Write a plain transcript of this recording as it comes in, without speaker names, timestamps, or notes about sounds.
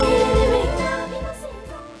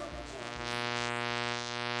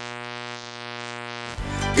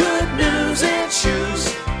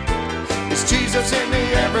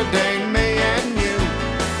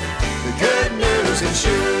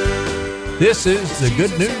This is the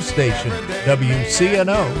Good News Station,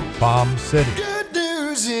 WCNO, Palm City. Good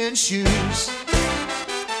news in shoes.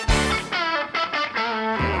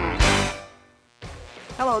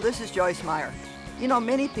 Hello, this is Joyce Meyer. You know,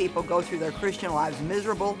 many people go through their Christian lives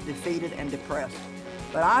miserable, defeated, and depressed.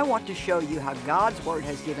 But I want to show you how God's Word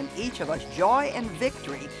has given each of us joy and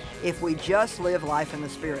victory if we just live life in the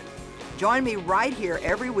Spirit. Join me right here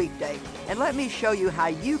every weekday and let me show you how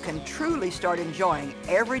you can truly start enjoying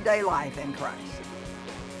everyday life in Christ.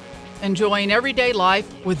 Enjoying Everyday Life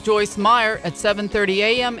with Joyce Meyer at 7:30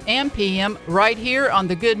 a.m. and p.m. right here on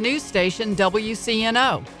the Good News Station,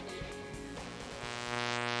 WCNO.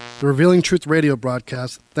 The Revealing Truth radio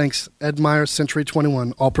broadcast thanks Ed Meyer, Century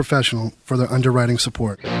 21, All Professional, for their underwriting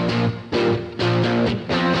support.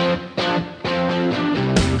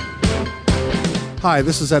 Hi,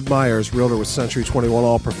 this is Ed Myers, Realtor with Century 21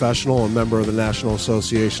 All Professional and member of the National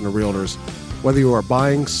Association of Realtors. Whether you are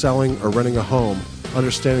buying, selling, or renting a home,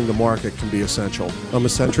 understanding the market can be essential. I'm a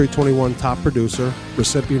Century 21 top producer,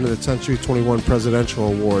 recipient of the Century 21 Presidential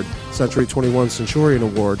Award, Century 21 Centurion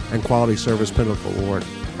Award, and Quality Service Pinnacle Award.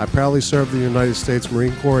 I proudly served the United States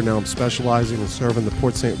Marine Corps, and now I'm specializing in serving the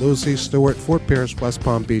Port St. Lucie, Stewart, Fort Pierce, West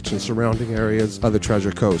Palm Beach, and surrounding areas of the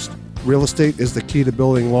Treasure Coast. Real estate is the key to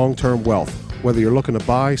building long-term wealth, whether you're looking to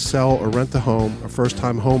buy, sell, or rent a home, a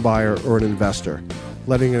first-time home buyer, or an investor.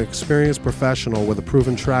 Letting an experienced professional with a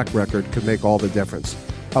proven track record can make all the difference.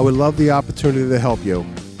 I would love the opportunity to help you.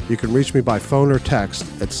 You can reach me by phone or text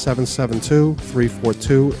at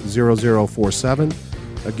 772-342-0047.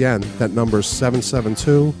 Again, that number is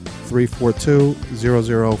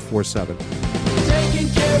 772-342-0047. Taking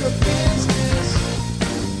care of business.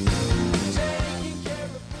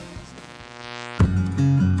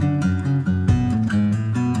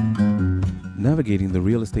 Navigating the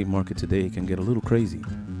real estate market today can get a little crazy.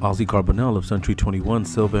 Ozzy Carbonell of Century 21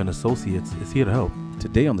 Silva & Associates is here to help.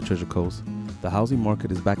 Today on the Treasure Coast, the housing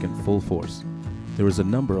market is back in full force. There is a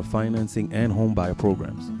number of financing and home buyer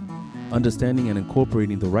programs. Understanding and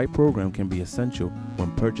incorporating the right program can be essential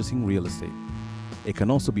when purchasing real estate. It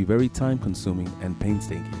can also be very time-consuming and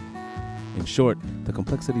painstaking. In short, the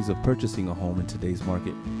complexities of purchasing a home in today's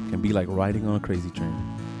market can be like riding on a crazy train.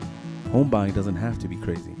 Home buying doesn't have to be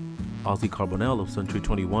crazy. Ozzy Carbonell of Century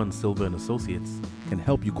 21 Silva & Associates can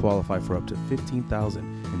help you qualify for up to $15,000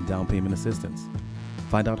 in down payment assistance.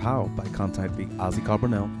 Find out how by contacting Ozzy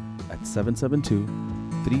Carbonell at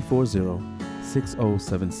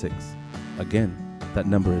 772-340-6076. Again, that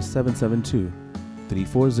number is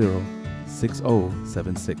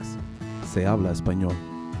 772-340-6076. Se habla español.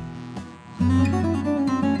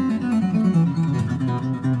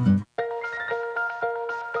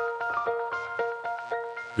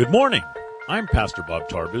 Good morning. I'm Pastor Bob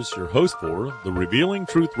Tarbus, your host for the Revealing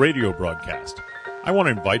Truth radio broadcast. I want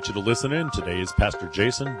to invite you to listen in today as Pastor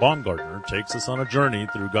Jason Baumgartner takes us on a journey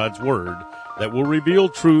through God's Word that will reveal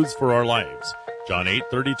truths for our lives. John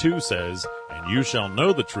 8:32 says, "And you shall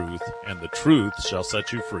know the truth, and the truth shall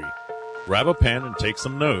set you free." Grab a pen and take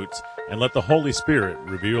some notes, and let the Holy Spirit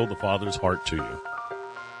reveal the Father's heart to you.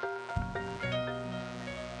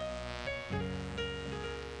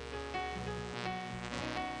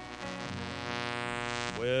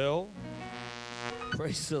 Well,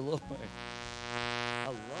 praise the Lord. I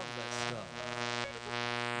love that stuff.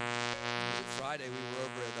 Friday we were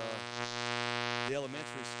over at the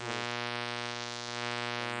elementary school,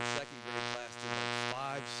 and the second grade class did like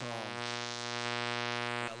 5 songs.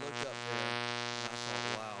 And I looked up there and I thought,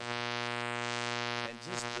 wow. And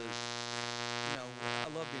just the, I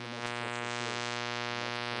love being a multicultural church,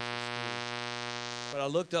 multicultural school. But I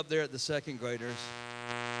looked up there at the second graders.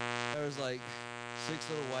 There was like 6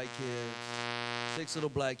 little white kids, 6 little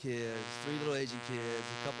black kids, 3 little Asian kids,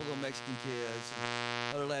 a couple little Mexican kids,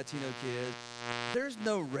 other Latino kids. There's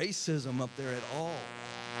no racism up there at all.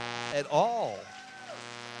 At all.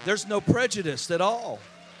 There's no prejudice at all.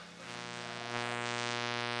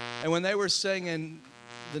 And when they were singing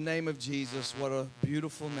the name of Jesus, what a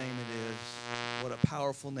beautiful name it is, what a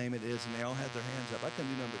powerful name it is, and they all had their hands up, I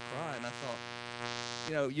couldn't do nothing but cry. And I thought,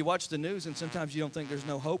 you watch the news and sometimes you don't think there's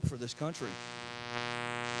no hope for this country.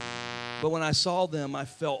 But when I saw them, I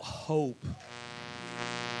felt hope.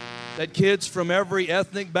 That kids from every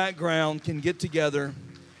ethnic background can get together.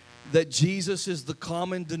 That Jesus is the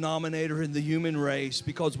common denominator in the human race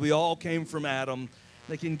because we all came from Adam.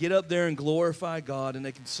 They can get up there and glorify God, and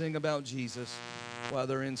they can sing about Jesus while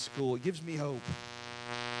they're in school. It gives me hope.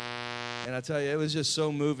 And I tell you, it was just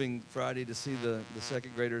so moving Friday to see the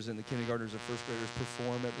second graders and the kindergartners and first graders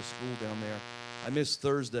perform at the school down there. I missed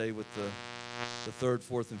Thursday with the 3rd,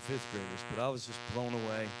 4th, and 5th graders, but I was just blown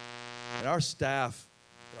away. And our staff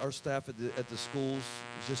our staff at the schools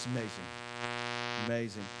is just amazing.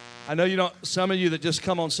 Amazing. I know you don't. Some of you that just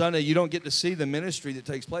come on Sunday, you don't get to see the ministry that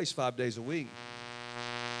takes place 5 days a week.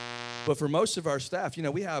 But for most of our staff,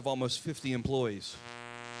 we have almost 50 employees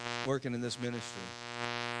working in this ministry.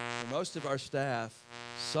 For most of our staff,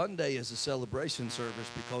 Sunday is a celebration service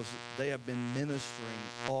because they have been ministering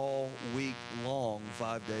all week long,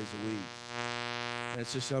 5 days a week. And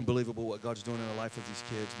it's just unbelievable what God's doing in the life of these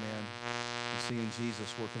kids, man. And seeing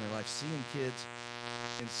Jesus work in their life. Seeing kids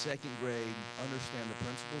in second grade understand the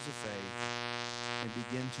principles of faith and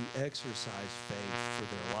begin to exercise faith for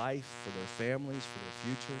their life, for their families, for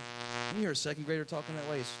their future. When you hear a second grader talking that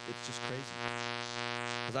way, it's just crazy.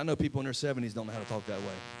 Because I know people in their 70s don't know how to talk that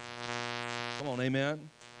way. Come on, amen?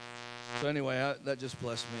 So anyway, that just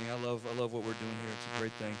blessed me. I love what we're doing here. It's a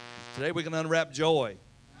great thing. Today we're going to unwrap joy.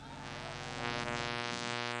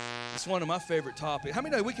 It's one of my favorite topics. How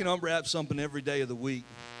many know we can unwrap something every day of the week?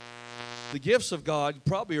 The gifts of God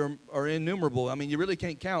probably are innumerable. I mean, you really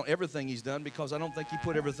can't count everything He's done because I don't think He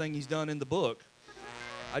put everything He's done in the book.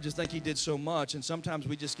 I just think He did so much, and sometimes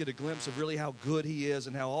we just get a glimpse of really how good He is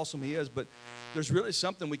and how awesome He is, but there's really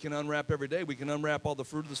something we can unwrap every day. We can unwrap all the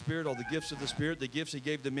fruit of the Spirit, all the gifts of the Spirit, the gifts He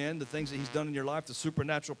gave to men, the things that He's done in your life, the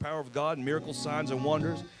supernatural power of God, miracles, signs, and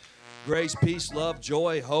wonders. Grace, peace, love,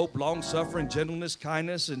 joy, hope, long-suffering, gentleness,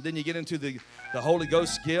 kindness, and then you get into the Holy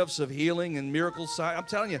Ghost gifts of healing and miracles. I'm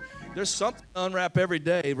telling you, there's something to unwrap every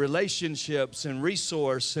day, relationships and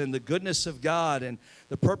resource and the goodness of God and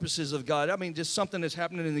the purposes of God. I mean, just something that's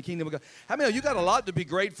happening in the kingdom of God. How many of you got a lot to be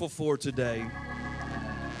grateful for today?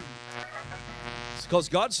 It's because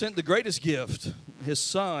God sent the greatest gift, His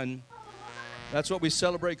Son. That's what we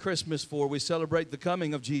celebrate Christmas for. We celebrate the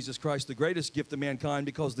coming of Jesus Christ, the greatest gift of mankind,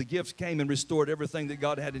 because the gift came and restored everything that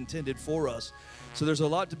God had intended for us. So there's a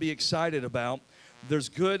lot to be excited about. There's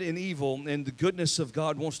good and evil, and the goodness of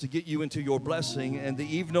God wants to get you into your blessing, and the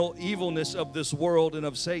evilness of this world and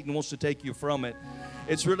of Satan wants to take you from it.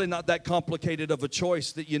 It's really not that complicated of a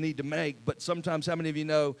choice that you need to make, but sometimes, how many of you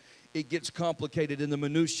know, it gets complicated in the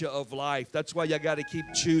minutia of life. That's why you got to keep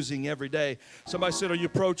choosing every day. Somebody said, are you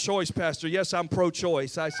pro-choice, Pastor? Yes, I'm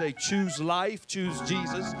pro-choice. I say choose life, choose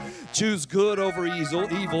Jesus, choose good over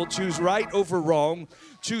evil, choose right over wrong,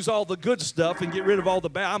 choose all the good stuff and get rid of all the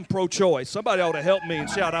bad. I'm pro-choice. Somebody ought to help me and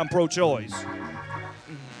shout, I'm pro-choice.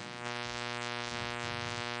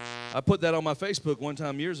 I put that on my Facebook one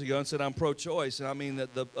time years ago and said I'm pro-choice, and I mean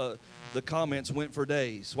that the comments went for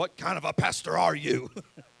days. What kind of a pastor are you?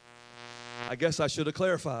 I guess I should have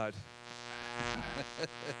clarified.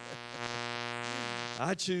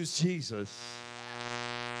 I choose Jesus.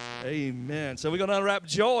 Amen. So we're going to unwrap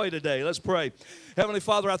joy today. Let's pray. Heavenly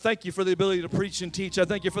Father, I thank you for the ability to preach and teach. I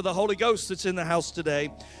thank you for the Holy Ghost that's in the house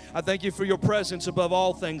today. I thank you for your presence above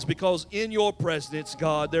all things, because in your presence,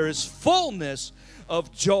 God, there is fullness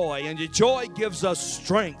of joy, and your joy gives us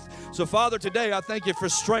strength. So, Father, today I thank you for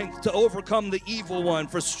strength to overcome the evil one,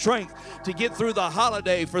 for strength to get through the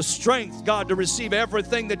holiday, for strength, God, to receive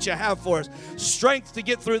everything that you have for us, strength to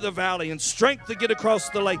get through the valley, and strength to get across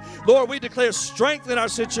the lake. Lord, we declare strength in our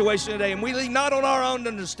situation today, and we lean not on our own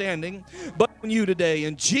understanding, but on you today.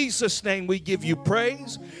 In Jesus' name, we give you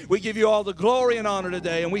praise. We give you all the glory and honor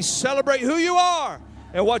today, and we celebrate who you are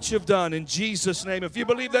and what you've done. In Jesus' name, if you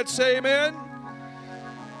believe that, say amen.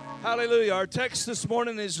 Hallelujah. Our text this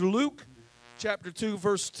morning is Luke chapter 2,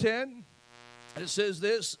 verse 10. It says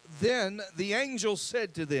this, then the angel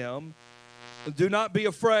said to them, do not be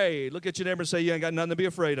afraid. Look at your neighbor and say, you ain't got nothing to be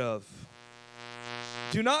afraid of.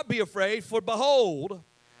 Do not be afraid, for behold,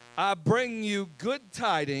 I bring you good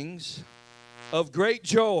tidings of great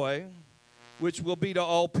joy, which will be to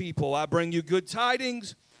all people. I bring you good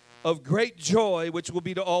tidings of great joy, which will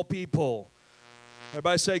be to all people.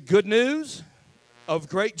 Everybody say, good news of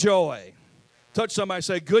great joy. Touch somebody,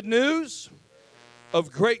 say, good news of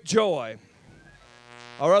great joy.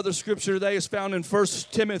 Our other scripture today is found in 1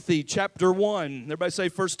 Timothy chapter 1. Everybody say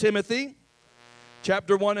 1 Timothy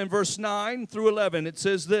chapter 1 and verse 9 through 11. It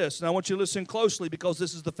says this, and I want you to listen closely because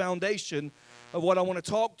this is the foundation of what I want to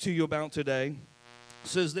talk to you about today. It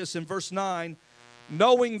says this in verse 9,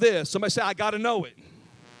 knowing this. Somebody say, I got to know it.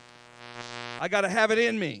 I got to have it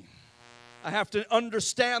in me. I have to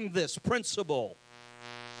understand this principle.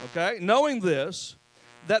 Okay, knowing this,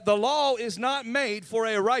 that the law is not made for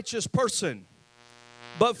a righteous person,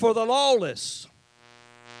 but for the lawless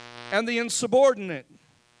and the insubordinate,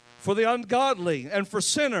 for the ungodly and for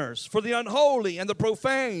sinners, for the unholy and the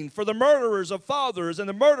profane, for the murderers of fathers and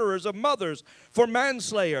the murderers of mothers, for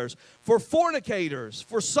manslayers, for fornicators,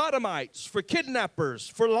 for sodomites, for kidnappers,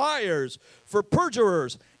 for liars, for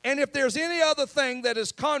perjurers, and if there's any other thing that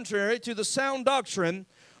is contrary to the sound doctrine,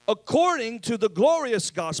 according to the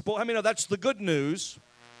glorious gospel. I mean, that's the good news.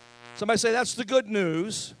 Somebody say, that's the good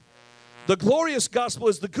news. The glorious gospel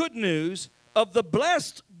is the good news of the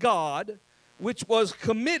blessed God, which was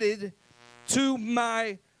committed to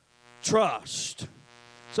my trust.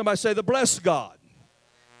 Somebody say, the blessed God.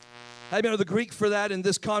 How do you know the Greek for that in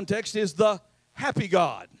this context is the happy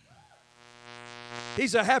God?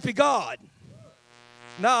 He's a happy God.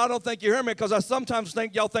 Now, I don't think you hear me because I sometimes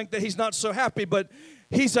think y'all think that he's not so happy, but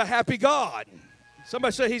he's a happy God.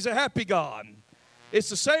 Somebody say he's a happy God. It's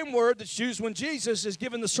the same word that's used when Jesus is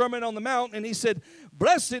giving the Sermon on the Mount, and he said,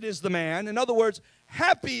 blessed is the man. In other words,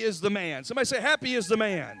 happy is the man. Somebody say, happy is the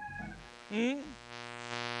man. And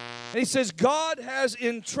he says, God has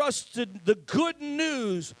entrusted the good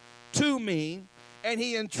news to me, and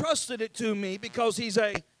he entrusted it to me because he's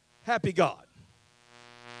a happy God.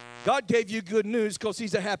 God gave you good news because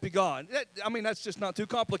he's a happy God. I mean, that's just not too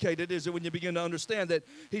complicated, is it, when you begin to understand that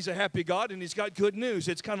he's a happy God and he's got good news.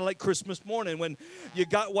 It's kind of like Christmas morning when you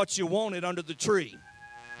got what you wanted under the tree.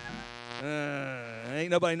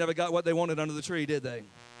 Ain't nobody never got what they wanted under the tree, did they?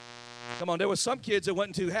 Come on, there was some kids that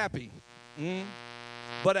wasn't too happy.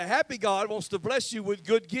 But a happy God wants to bless you with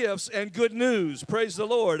good gifts and good news. Praise the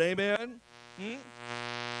Lord, amen?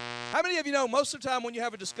 How many of you know most of the time when you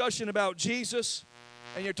have a discussion about Jesus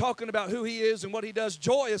and you're talking about who he is and what he does,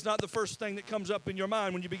 joy is not the first thing that comes up in your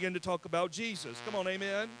mind when you begin to talk about Jesus. Come on,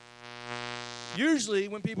 amen? Usually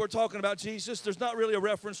when people are talking about Jesus, there's not really a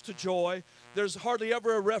reference to joy. There's hardly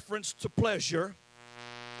ever a reference to pleasure.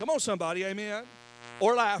 Come on, somebody, amen?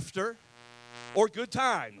 Or laughter, or good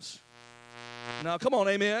times. Now, come on,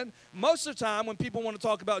 amen? Most of the time when people want to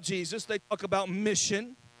talk about Jesus, they talk about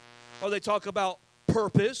mission, or they talk about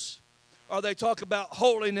purpose, or they talk about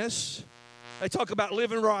holiness. They talk about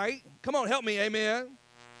living right. Come on, help me, amen?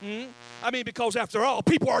 I mean, because after all,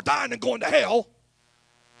 people are dying and going to hell.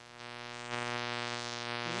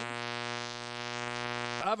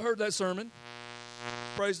 I've heard that sermon.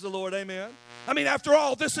 Praise the Lord, amen. I mean, after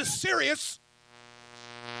all, this is serious.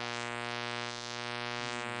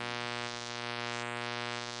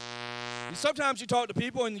 Sometimes you talk to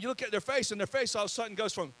people and you look at their face, and their face all of a sudden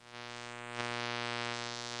goes from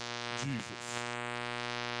Jesus,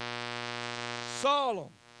 solemn,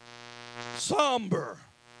 somber.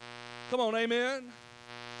 Come on, amen.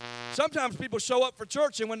 Sometimes people show up for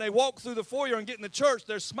church, and when they walk through the foyer and get in the church,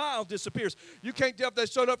 their smile disappears. You can't tell if they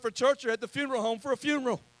showed up for church or at the funeral home for a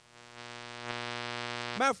funeral.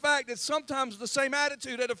 Matter of fact, it's sometimes the same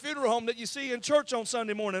attitude at a funeral home that you see in church on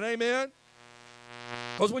Sunday morning, amen.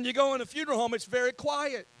 Because when you go in a funeral home, it's very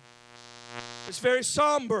quiet. It's very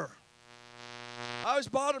somber. It always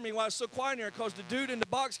bothered me why it's so quiet in here, because the dude in the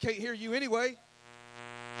box can't hear you anyway.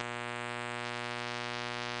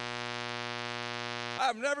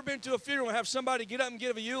 I've never been to a funeral and have somebody get up and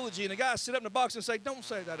give a eulogy and the guy sit up in the box and say, don't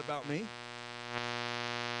say that about me.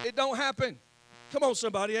 It don't happen. Come on,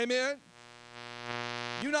 somebody, amen?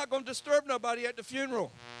 You're not going to disturb nobody at the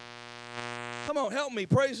funeral. Come on, help me.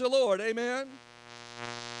 Praise the Lord, amen?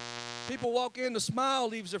 People walk in, the smile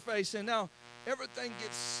leaves their face, and now everything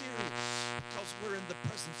gets serious because we're in the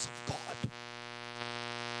presence of God.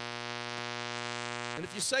 And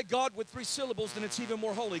if you say God with 3 syllables, then it's even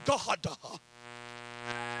more holy. God.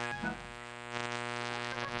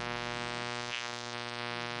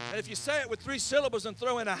 And if you say it with 3 syllables and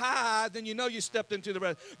throw in a hi, then you know you stepped into the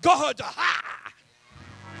rest. God.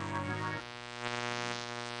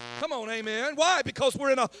 Come on, amen. Why? Because we're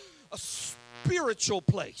in a spiritual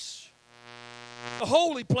place, a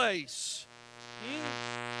holy place.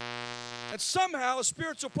 And somehow a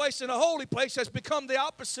spiritual place and a holy place has become the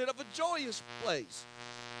opposite of a joyous place,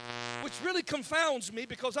 which really confounds me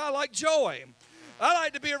because I like joy. I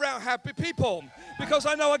like to be around happy people because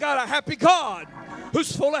I know I got a happy God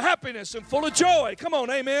who's full of happiness and full of joy. Come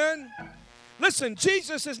on, amen. Listen,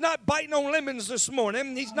 Jesus is not biting on lemons this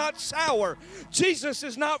morning. He's not sour. Jesus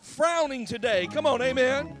is not frowning today. Come on,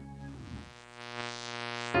 amen.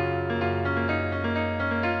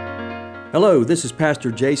 Hello, this is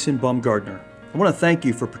Pastor Jason Baumgartner. I want to thank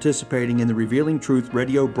you for participating in the Revealing Truth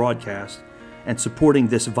radio broadcast and supporting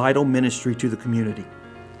this vital ministry to the community.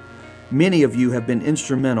 Many of you have been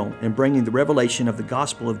instrumental in bringing the revelation of the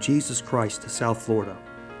gospel of Jesus Christ to South Florida.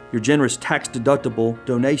 Your generous tax-deductible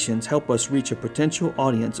donations help us reach a potential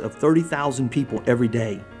audience of 30,000 people every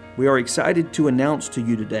day. We are excited to announce to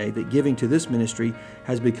you today that giving to this ministry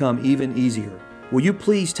has become even easier. Will you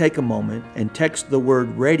please take a moment and text the word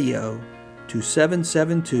radio to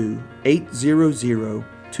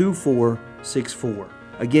 772-800-2464.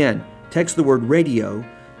 Again, text the word radio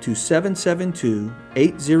to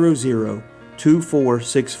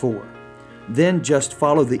 772-800-2464. Then just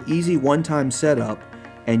follow the easy one-time setup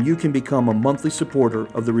and you can become a monthly supporter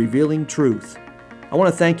of the Revealing Truth. I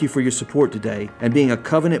want to thank you for your support today and being a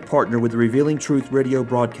covenant partner with the Revealing Truth radio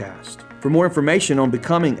broadcast. For more information on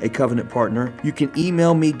becoming a covenant partner, you can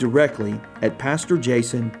email me directly at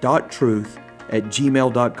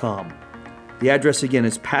pastorjason.truth@gmail.com. The address again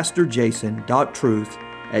is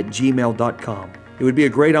pastorjason.truth@gmail.com. It would be a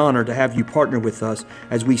great honor to have you partner with us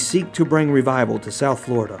as we seek to bring revival to South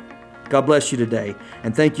Florida. God bless you today,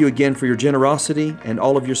 and thank you again for your generosity and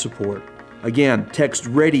all of your support. Again, text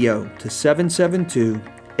RADIO to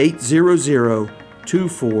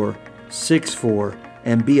 772-800-2464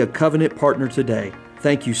 and be a covenant partner today.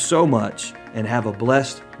 Thank you so much, and have a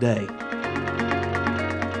blessed day.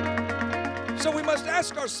 So we must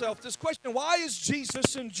ask ourselves this question: why is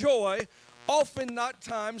Jesus and joy often not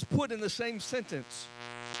times put in the same sentence?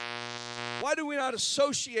 Why do we not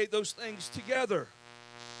associate those things together?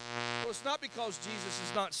 Well, it's not because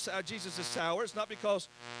Jesus is sour. It's not because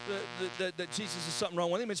that Jesus is something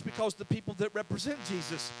wrong with him. It's because the people that represent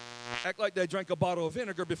Jesus act like they drank a bottle of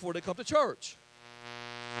vinegar before they come to church.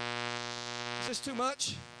 Is this too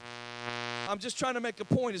much? I'm just trying to make a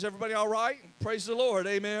point. Is everybody all right? Praise the Lord.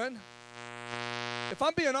 Amen. If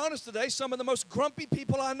I'm being honest today, some of the most grumpy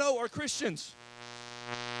people I know are Christians.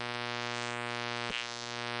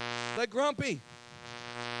 They're grumpy.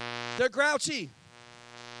 They're grouchy.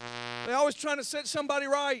 They're always trying to set somebody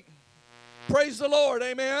right. Praise the Lord.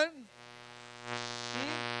 Amen.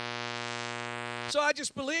 So I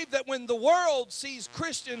just believe that when the world sees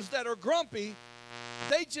Christians that are grumpy,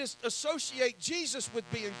 they just associate Jesus with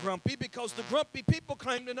being grumpy because the grumpy people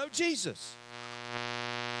claim to know Jesus.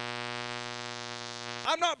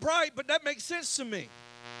 I'm not bright, but that makes sense to me.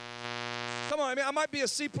 Come on, I might be a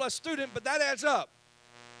C+ student, but that adds up.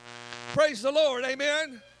 Praise the Lord,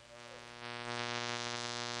 amen.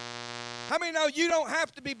 How many know you don't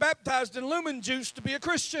have to be baptized in lumen juice to be a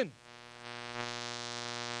Christian?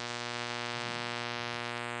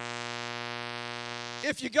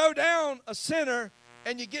 If you go down a sinner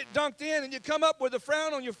and you get dunked in and you come up with a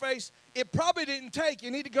frown on your face, it probably didn't take.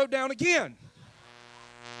 You need to go down again.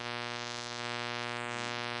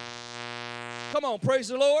 Come on, praise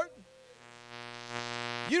the Lord.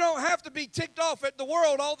 You don't have to be ticked off at the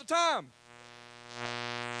world all the time.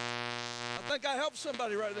 I think I helped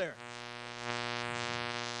somebody right there.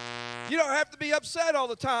 You don't have to be upset all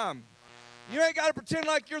the time. You ain't got to pretend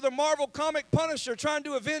like you're the Marvel comic Punisher trying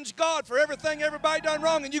to avenge God for everything everybody done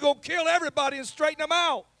wrong and you go kill everybody and straighten them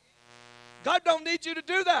out. God don't need you to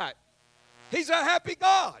do that. He's a happy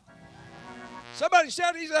God. Somebody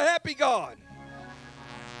shout, he's a happy God.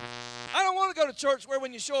 I don't want to go to church where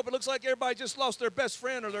when you show up it looks like everybody just lost their best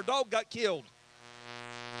friend or their dog got killed.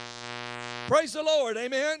 Praise the Lord,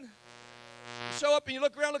 amen. You show up and you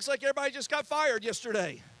look around, looks like everybody just got fired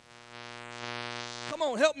yesterday. Come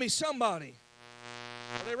on, help me somebody.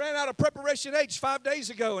 Well, they ran out of preparation H 5 days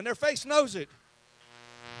ago and their face knows it.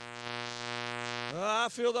 I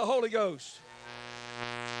feel the Holy Ghost.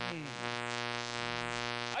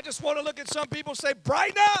 I just want to look at some people and say,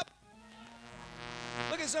 brighten up.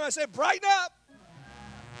 Look at somebody and say, brighten up.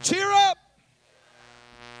 Cheer up.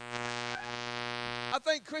 I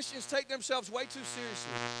think Christians take themselves way too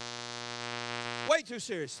seriously. Way too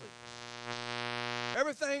seriously.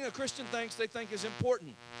 Everything a Christian thinks they think is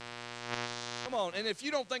important. Come on, and if you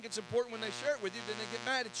don't think it's important when they share it with you, then they get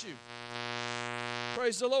mad at you.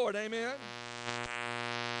 Praise the Lord, amen.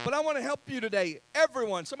 But I want to help you today.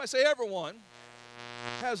 Everyone, somebody say everyone,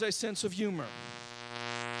 has a sense of humor.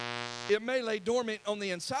 It may lay dormant on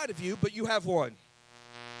the inside of you, but you have one.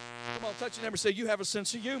 Come on, touch your neighbor and say, you have a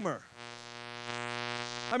sense of humor.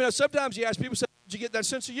 I mean, sometimes you ask people, say, where'd you get that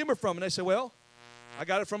sense of humor from? And they say, well, I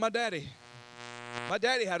got it from my daddy. My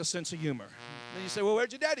daddy had a sense of humor. Then you say, well,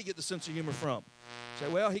 where'd your daddy get the sense of humor from? You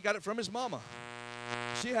say, well, he got it from his mama.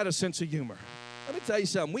 She had a sense of humor. Let me tell you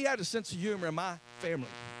something. We had a sense of humor in my family.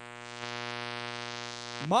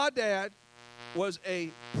 My dad was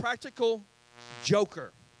a practical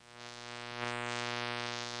joker.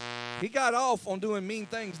 He got off on doing mean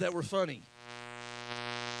things that were funny.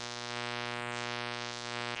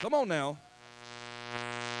 Come on now.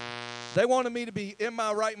 They wanted me to be in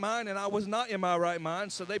my right mind, and I was not in my right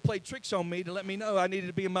mind, so they played tricks on me to let me know I needed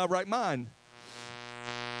to be in my right mind.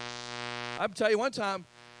 I'll tell you one time,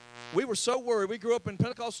 we were so worried. We grew up in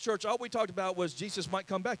Pentecostal church. All we talked about was Jesus might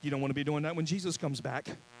come back. You don't want to be doing that when Jesus comes back.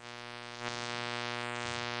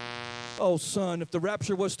 Oh, son, if the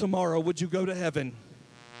rapture was tomorrow, would you go to heaven?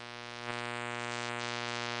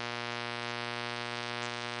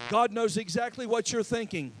 God knows exactly what you're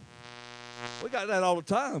thinking. We got that all the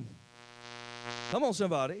time. Come on,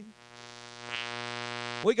 somebody.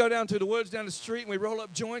 We go down to the woods down the street and we roll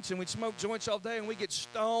up joints and we smoke joints all day and we get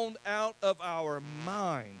stoned out of our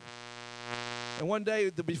mind. And one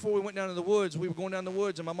day, before we went down to the woods, we were going down the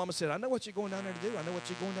woods and my mama said, I know what you're going down there to do. I know what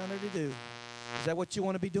you're going down there to do. Is that what you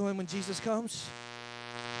want to be doing when Jesus comes?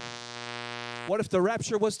 What if the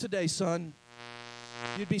rapture was today, son?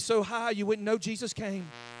 You'd be so high you wouldn't know Jesus came.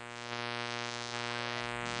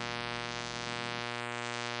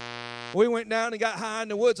 We went down and got high in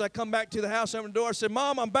the woods. I come back to the house, opened the door. I said,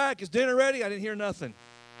 Mom, I'm back. Is dinner ready? I didn't hear nothing.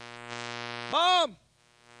 Mom,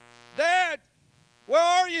 Dad, where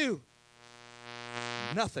are you?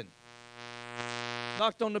 Nothing.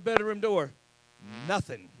 Knocked on the bedroom door.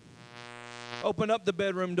 Nothing. Opened up the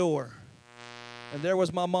bedroom door. And there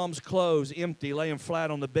was my mom's clothes empty, laying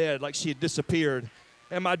flat on the bed like she had disappeared.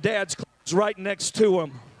 And my dad's clothes right next to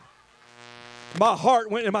him. My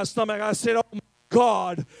heart went in my stomach. I said, oh, my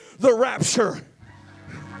God, the rapture.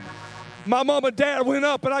 My mom and dad went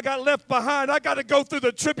up and I got left behind. I got to go through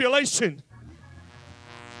the tribulation.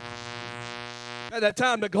 At that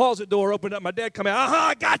time, the closet door opened up. My dad come out.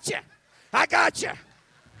 I got you. I got you.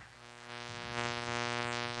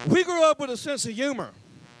 We grew up with a sense of humor.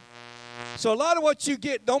 So a lot of what you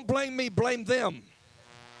get, don't blame me, blame them.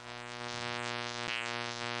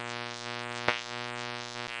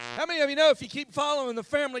 How many of you know if you keep following the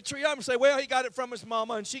family tree up and say, well, he got it from his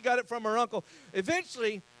mama and she got it from her uncle,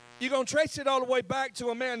 eventually you're going to trace it all the way back to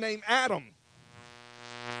a man named Adam.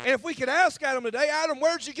 And if we could ask Adam today, Adam,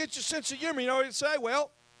 where'd you get your sense of humor? You know what he'd say?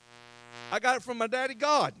 Well, I got it from my daddy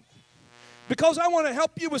God. Because I want to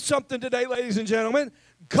help you with something today, ladies and gentlemen.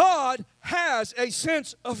 God has a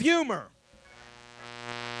sense of humor.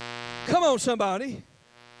 Come on, somebody.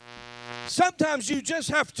 Sometimes you just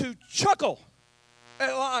have to chuckle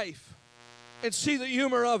at life and see the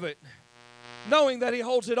humor of it, knowing that he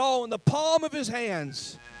holds it all in the palm of his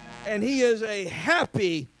hands, and he is a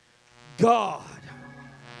happy God.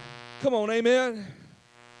 Come on, amen.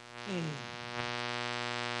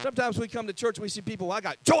 Sometimes we come to church and we see people, I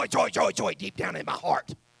got joy, joy, joy, joy deep down in my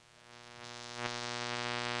heart.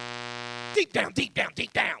 Deep down, deep down,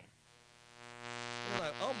 deep down. You're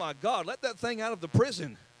like, oh my God, let that thing out of the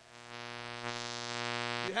prison.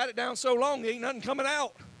 You had it down so long, there ain't nothing coming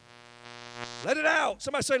out. Let it out.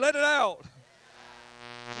 Somebody say, let it out.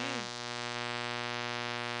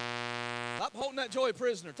 Stop holding that joy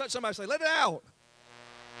prisoner. Touch somebody, say, let it out.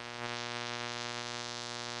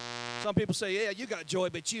 Some people say, yeah, you got joy,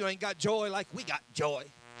 but you ain't got joy like we got joy.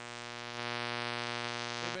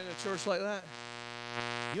 You been in a church like that?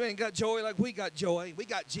 You ain't got joy like we got joy. We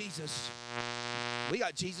got Jesus. We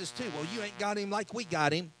got Jesus too. Well, you ain't got him like we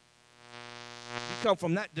got him. You come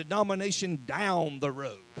from that denomination down the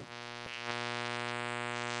road.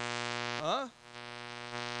 Huh?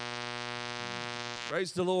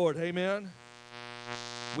 Praise the Lord. Amen.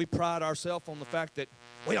 We pride ourselves on the fact that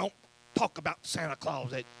we don't talk about Santa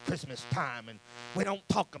Claus at Christmas time, and we don't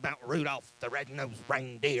talk about Rudolph the Red-Nosed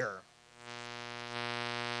Reindeer.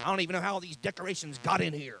 I don't even know how these decorations got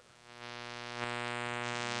in here.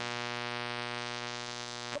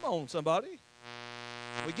 Come on, somebody.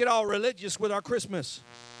 We get all religious with our Christmas,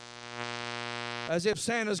 as if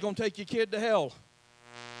Santa's going to take your kid to hell.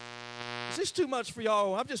 Is this too much for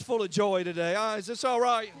y'all? I'm just full of joy today. Is this all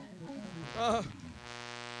right? I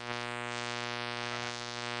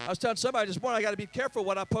was telling somebody this morning, I got to be careful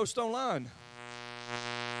what I post online.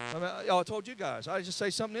 I told you guys, I just say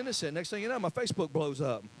something innocent. Next thing you know, my Facebook blows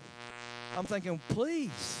up. I'm thinking,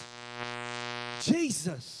 please,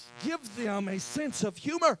 Jesus, give them a sense of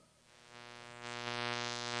humor.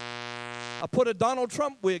 I put a Donald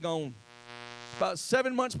Trump wig on. About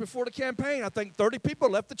 7 months before the campaign, I think 30 people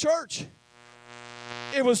left the church.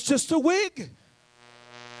 It was just a wig.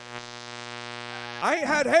 I ain't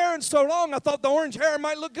had hair in so long, I thought the orange hair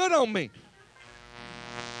might look good on me.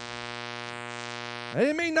 I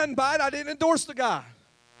didn't mean nothing by it. I didn't endorse the guy.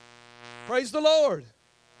 Praise the Lord.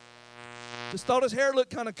 Just thought his hair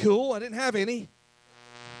looked kind of cool. I didn't have any.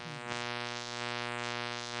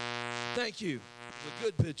 Thank you. A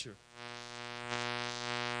good picture.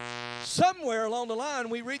 Somewhere along the line,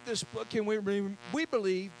 we read this book and we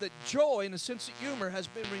believe that joy and a sense of humor has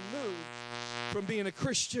been removed from being a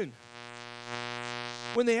Christian.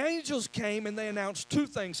 When the angels came and they announced two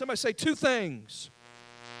things. Somebody say two things.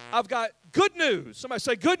 I've got good news. Somebody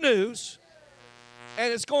say good news.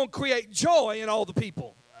 And it's going to create joy in all the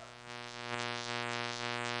people.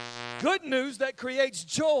 Good news that creates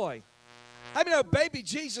joy. I mean, baby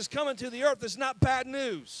Jesus coming to the earth is not bad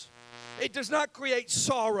news. It does not create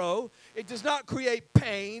sorrow. It does not create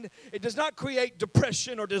pain. It does not create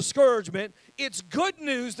depression or discouragement. It's good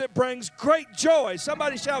news that brings great joy.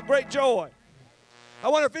 Somebody shout great joy. I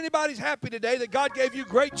wonder if anybody's happy today that God gave you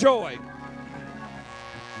great joy.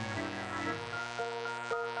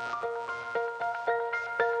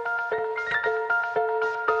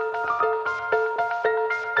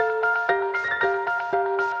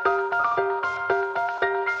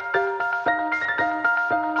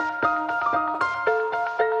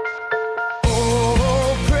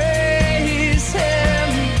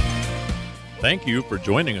 Thank you for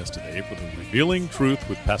joining us today for the Revealing Truth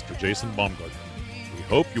with Pastor Jason Baumgartner. We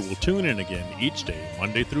hope you will tune in again each day,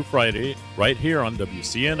 Monday through Friday, right here on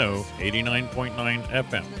WCNO 89.9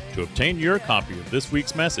 FM. To obtain your copy of this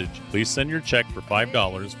week's message, please send your check for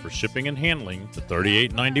 $5 for shipping and handling to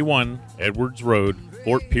 3891 Edwards Road,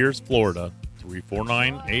 Fort Pierce, Florida,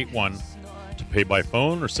 34981. To pay by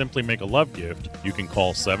phone or simply make a love gift, you can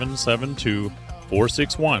call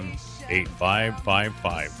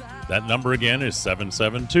 772-461-8555. That number again is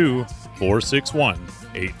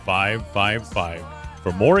 772-461-8555.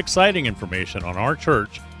 For more exciting information on our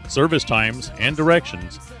church, service times, and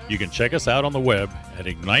directions, you can check us out on the web at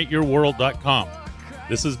igniteyourworld.com.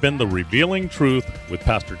 This has been The Revealing Truth with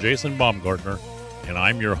Pastor Jason Baumgartner, and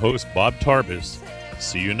I'm your host, Bob Tarbis.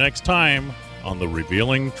 See you next time on The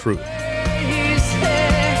Revealing Truth.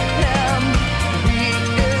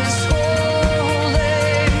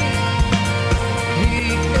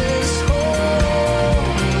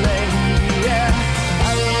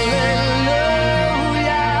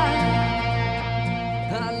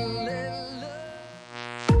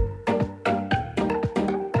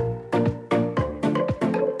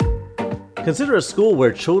 Consider a school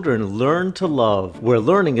where children learn to love, where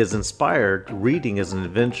learning is inspired, reading is an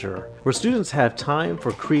adventure, where students have time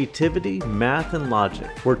for creativity, math, and logic,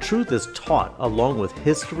 where truth is taught along with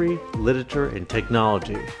history, literature, and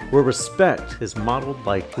technology, where respect is modeled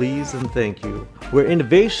by please and thank you, where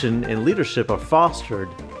innovation and leadership are fostered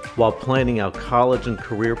while planning out college and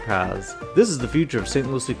career paths. This is the future of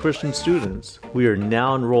St. Lucie Christian students. We are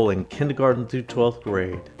now enrolling kindergarten through 12th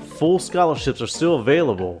grade. Full scholarships are still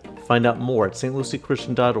available. Find out more at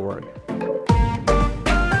stluciechristian.org.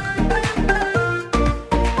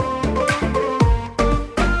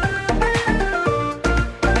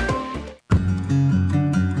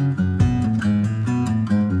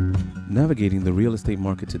 Navigating the real estate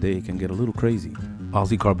market today can get a little crazy.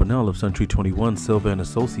 Ozzy Carbonell of Century 21 Silva and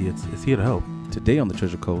Associates is here to help. Today on the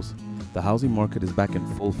Treasure Coast, the housing market is back in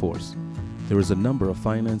full force. There is a number of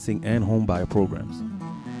financing and home buyer programs.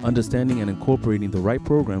 Understanding and incorporating the right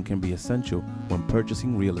program can be essential when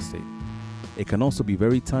purchasing real estate. It can also be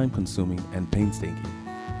very time-consuming and painstaking.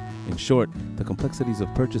 In short, the complexities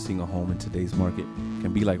of purchasing a home in today's market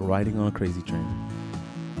can be like riding on a crazy train.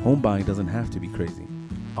 Home buying doesn't have to be crazy.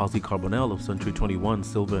 Ozzy Carbonell of Century 21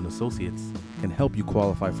 Silva and Associates can help you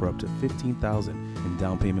qualify for up to $15,000 in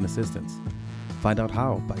down payment assistance. Find out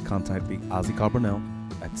how by contacting Ozzy Carbonell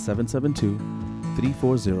at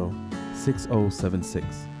 772-340-6076.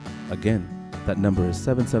 Again, that number is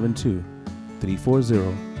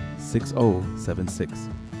 772-340-6076.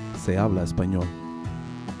 Se habla español.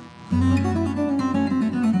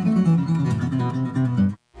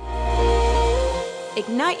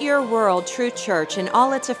 Ignite Your World True Church and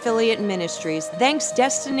all its affiliate ministries thanks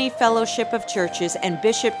Destiny Fellowship of Churches and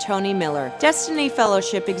Bishop Tony Miller. Destiny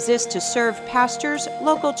Fellowship exists to serve pastors,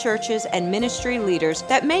 local churches, and ministry leaders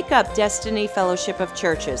that make up Destiny Fellowship of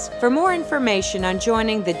Churches. For more information on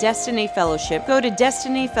joining the Destiny Fellowship, go to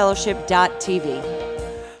destinyfellowship.tv.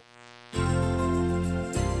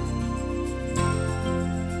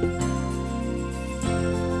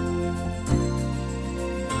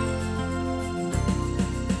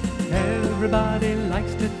 Everybody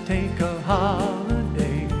likes to take a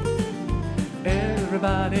holiday.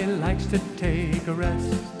 Everybody likes to take a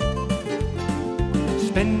rest.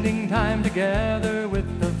 Spending time together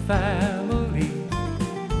with the family,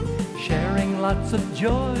 sharing lots of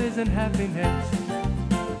joys and happiness.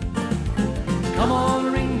 Come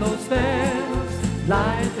on, ring those bells,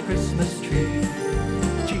 light the Christmas tree.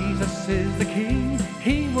 Jesus is the King,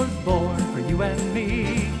 He was born for you and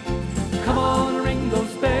me. Come on, ring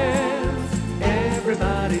those bells,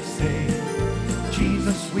 everybody sing.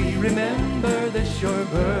 Jesus, we remember this your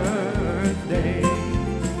birthday.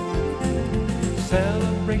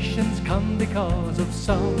 Celebrations come because of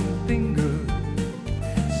something good.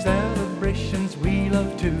 Celebrations we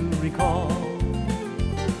love to recall.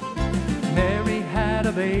 Mary had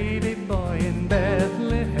a baby boy in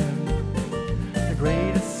Bethlehem, the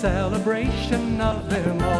greatest celebration of them all.